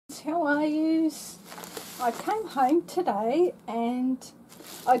How are you? I came home today and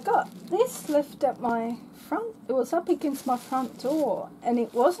I got this left at my front. It was up against my front door and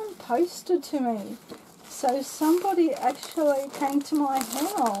it wasn't posted to me. So somebody actually came to my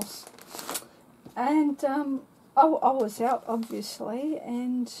house and I was out obviously,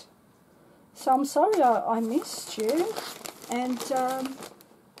 and so I'm sorry I missed you, and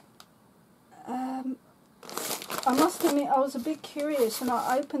I must admit I was a bit curious, and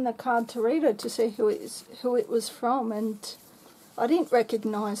I opened the card to read it to see who it was from, and I didn't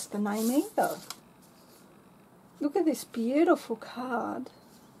recognise the name either. Look at this beautiful card.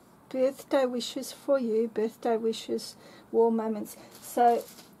 Birthday wishes for you, birthday wishes, war moments. So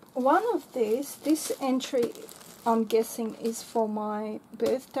one of this entry, I'm guessing, is for my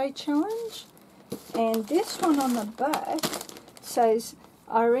birthday challenge, and this one on the back says,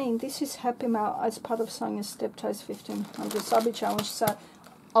 Irene, this is Happy Mail as part of Sonia Steptoe's 1500 Subby Challenge. So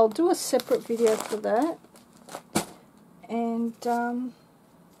I'll do a separate video for that. And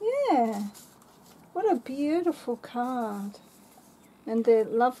yeah, what a beautiful card. And they're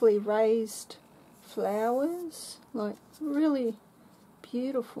lovely raised flowers, like really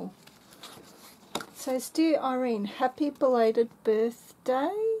beautiful. It says, Dear Irene, happy belated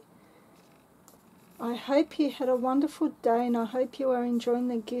birthday. I hope you had a wonderful day, and I hope you are enjoying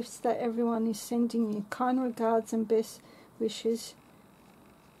the gifts that everyone is sending you. Kind regards and best wishes,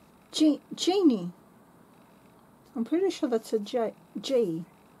 Jeannie. I'm pretty sure that's a G.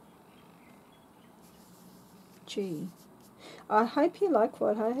 I hope you like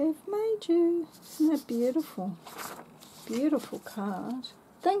what I have made you. Isn't that beautiful? Beautiful card.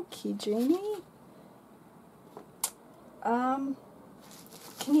 Thank you, Jeannie.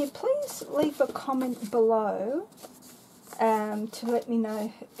 Can you please leave a comment below to let me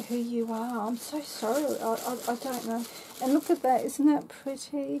know who you are? I'm so sorry, I don't know. And look at that, isn't that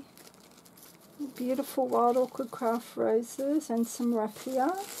pretty? Beautiful wild orchid craft roses and some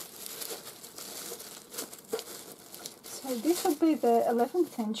raffia. So this will be the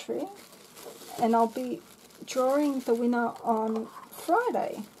 11th entry, and I'll be drawing the winner on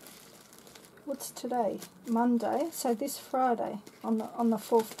Friday. What's today? Monday. So this Friday on the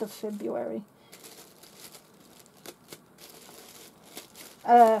 4th of February.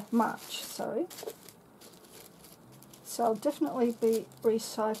 March, sorry. So I'll definitely be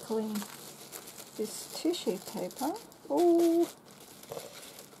recycling this tissue paper. Oh.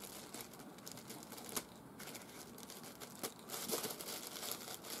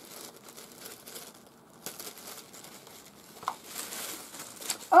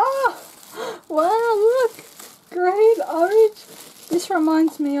 Wow, look! Green orange. This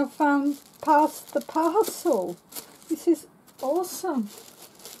reminds me of Pass the Parcel. This is awesome.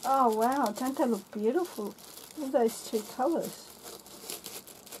 Oh wow, don't they look beautiful? All those two colours.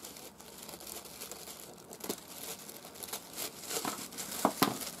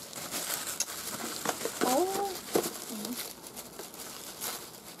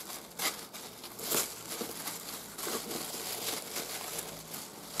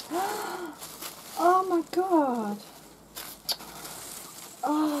 Oh my God.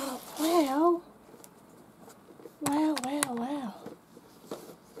 Oh, wow. Wow.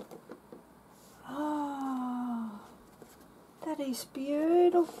 Oh, that is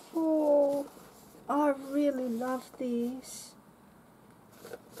beautiful. I really love this.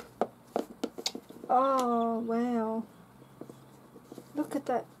 Oh, wow. Look at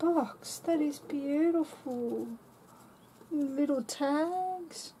that box. That is beautiful. Little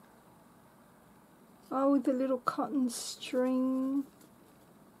tags. Oh, with the little cotton string,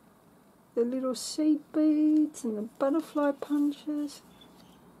 the little seed beads and the butterfly punches.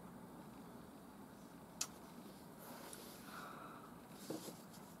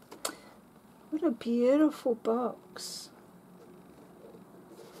 What a beautiful box.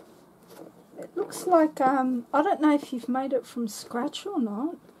 It looks like, I don't know if you've made it from scratch or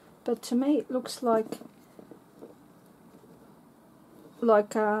not, but to me it looks like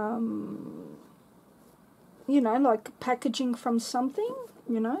you know, like packaging from something,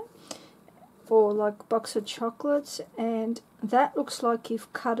 you know, or like a box of chocolates, and that looks like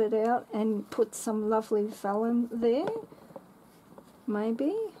you've cut it out and put some lovely vellum there,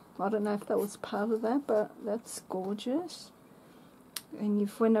 maybe. I don't know if that was part of that, but that's gorgeous. And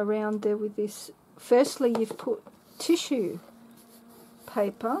you've went around there with this. Firstly, you've put tissue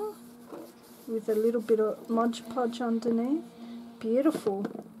paper with a little bit of Mod Podge underneath. Beautiful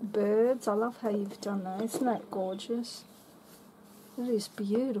birds. I love how you've done that. Isn't that gorgeous? It is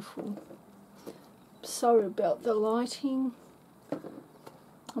beautiful. Sorry about the lighting.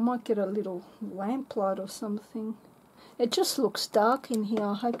 I might get a little lamp light or something. It just looks dark in here.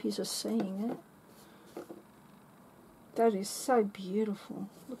 I hope you're seeing it. That is so beautiful.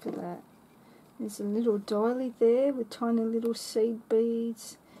 Look at that. There's a little doily there with tiny little seed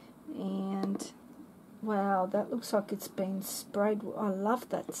beads. And wow, that looks like it's been sprayed. I love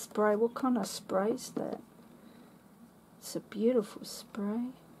that spray. What kind of spray is that? It's a beautiful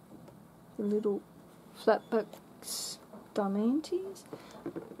spray. The little flatback diamantes.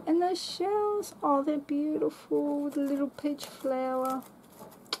 And those shells, oh, they're beautiful with a little peach flower.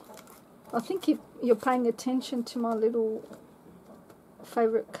 I think you're paying attention to my little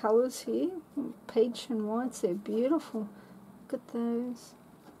favourite colours here. Peach and whites, they're beautiful. Look at those.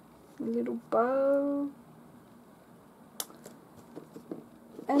 A little bow.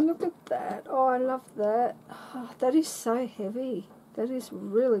 And look at that. Oh, I love that. Oh, that is so heavy. That is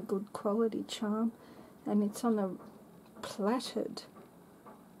really good quality charm. And it's on a plaited.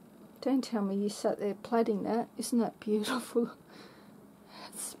 Don't tell me you sat there plaiting that. Isn't that beautiful?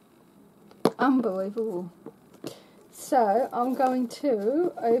 It's unbelievable. So I'm going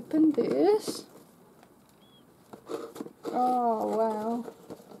to open this. Oh wow.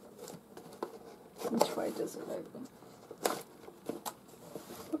 Which way does it open?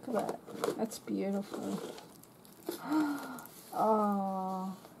 Look at that. That's beautiful.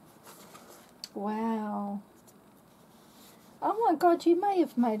 Oh. Wow. Oh my God, you may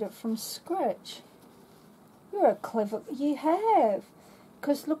have made it from scratch. You're a clever... You have.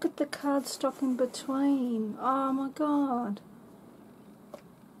 Because look at the cardstock in between. Oh my God.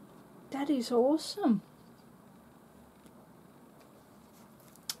 That is awesome.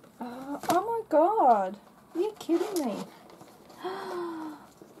 Oh my God. Are you kidding me?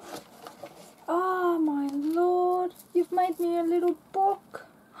 Oh my Lord. You've made me a little book.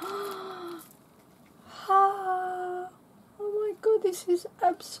 Oh my God, this is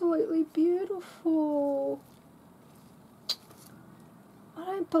absolutely beautiful. I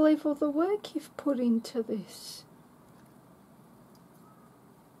don't believe all the work you've put into this.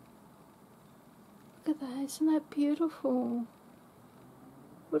 Look at that, isn't that beautiful?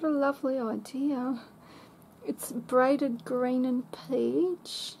 What a lovely idea. It's braided green and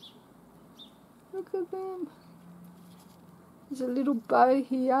peach. Look at them. There's a little bow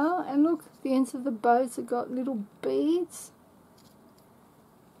here, and look, the ends of the bows have got little beads.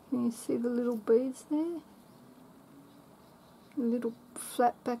 Can you see the little beads there? Little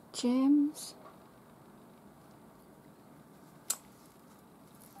flat back gems.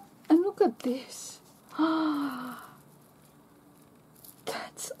 And look at this.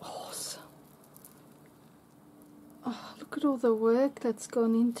 That's awesome. Oh, look at all the work that's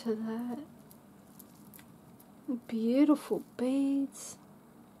gone into that. Beautiful beads.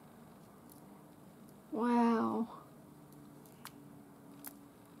 Wow.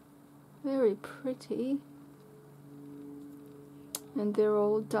 Very pretty. And they're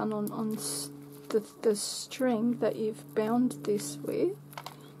all done on the string that you've bound this with.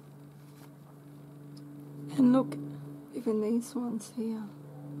 And look, even these ones here.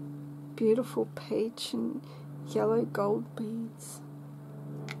 Beautiful peach and yellow gold beads.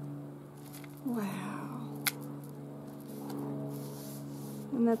 Wow.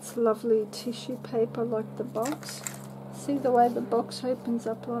 And that's lovely tissue paper like the box. See the way the box opens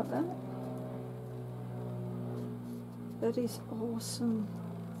up like that? That is awesome.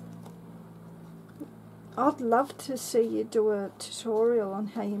 I'd love to see you do a tutorial on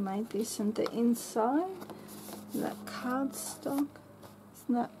how you made this, and the inside, and that cardstock.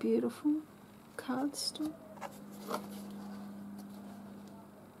 Isn't that beautiful? Cardstock.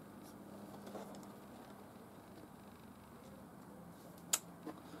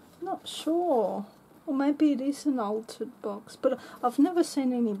 Not sure. Or maybe it is an altered box, but I've never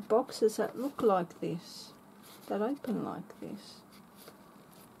seen any boxes that look like this, that open like this.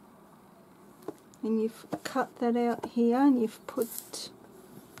 And you've cut that out here, and you've put,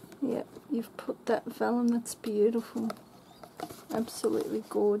 yeah, you've put that vellum. That's beautiful. Absolutely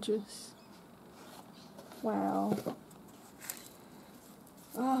gorgeous. Wow.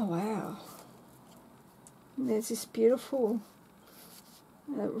 Oh wow. And there's this beautiful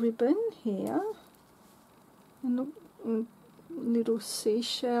ribbon here, and look, little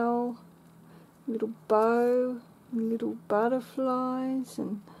seashell, little bow, little butterflies,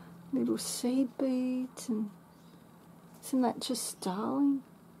 and little seed beads, and isn't that just darling?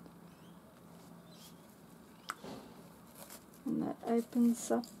 And that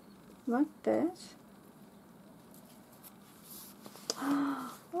opens up like that.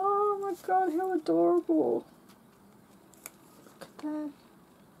 Oh my God, how adorable. Look at that.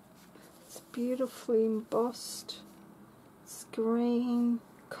 It's beautifully embossed. It's green,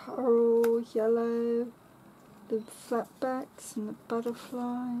 coral, yellow. the flatbacks and the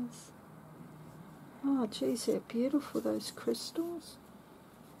butterflies. Oh geez, they're beautiful, those crystals.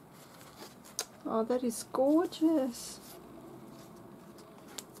 Oh, that is gorgeous.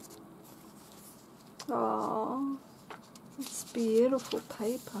 Oh, it's beautiful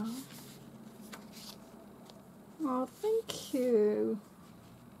paper. Oh, thank you.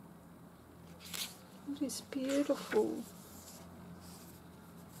 It is beautiful.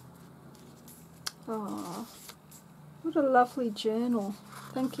 Oh, what a lovely journal.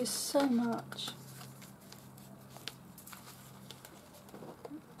 Thank you so much.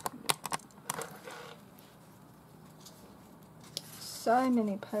 So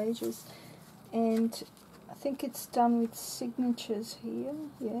many pages, and I think it's done with signatures here.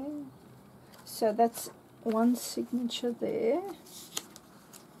 Yeah, so that's one signature there,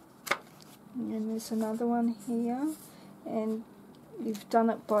 and there's another one here, and you've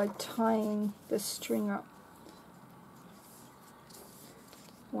done it by tying the string up.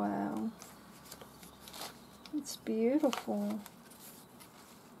 Wow, it's beautiful.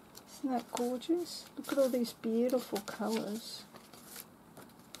 Isn't that gorgeous? Look at all these beautiful colours.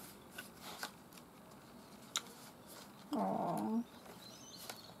 Oh,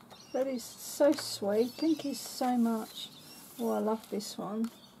 that is so sweet. Thank you so much. Oh, I love this one.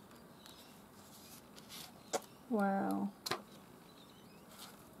 Wow.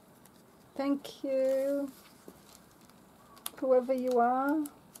 Thank you, whoever you are.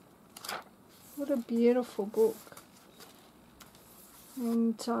 What a beautiful book.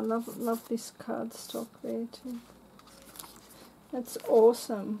 And I love this cardstock there too. That's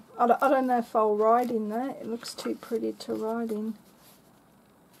awesome. I don't know if I'll write in that. It looks too pretty to write in.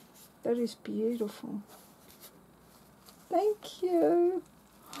 That is beautiful. Thank you.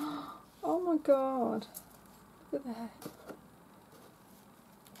 Oh my God. Look at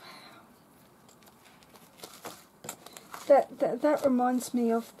that. That reminds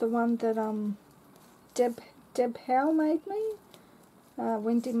me of the one that Deb Howe made me.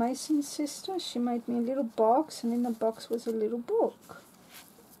 Wendy Mason's sister. She made me a little box, and in the box was a little book.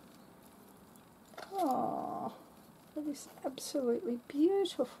 Oh, that is absolutely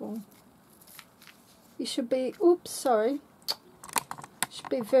beautiful. You should be, oops, sorry. You should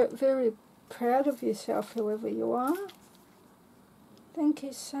be very, very proud of yourself, whoever you are. Thank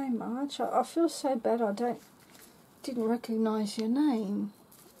you so much. I feel so bad I didn't recognise your name.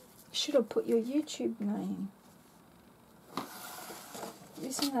 I should have put your YouTube name.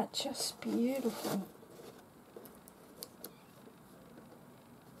 Isn't that just beautiful?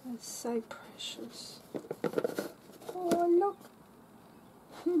 That's so precious. Oh, look.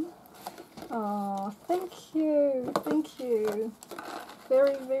 Oh, thank you. Thank you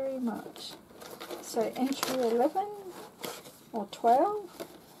very, very much. So entry 11 or 12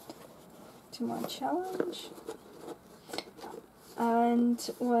 to my challenge. And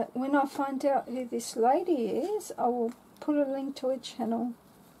when I find out who this lady is, I will put a link to her channel.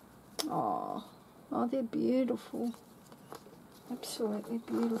 Oh, they're beautiful. Absolutely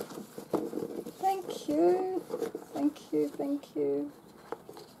beautiful. Thank you. Thank you, thank you.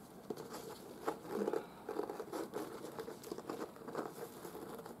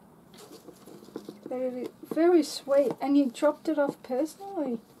 Very, very sweet. And you dropped it off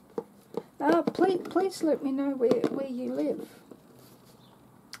personally. Please let me know where you live.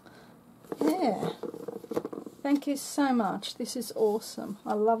 Yeah. Thank you so much. This is awesome.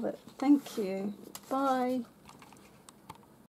 I love it. Thank you. Bye.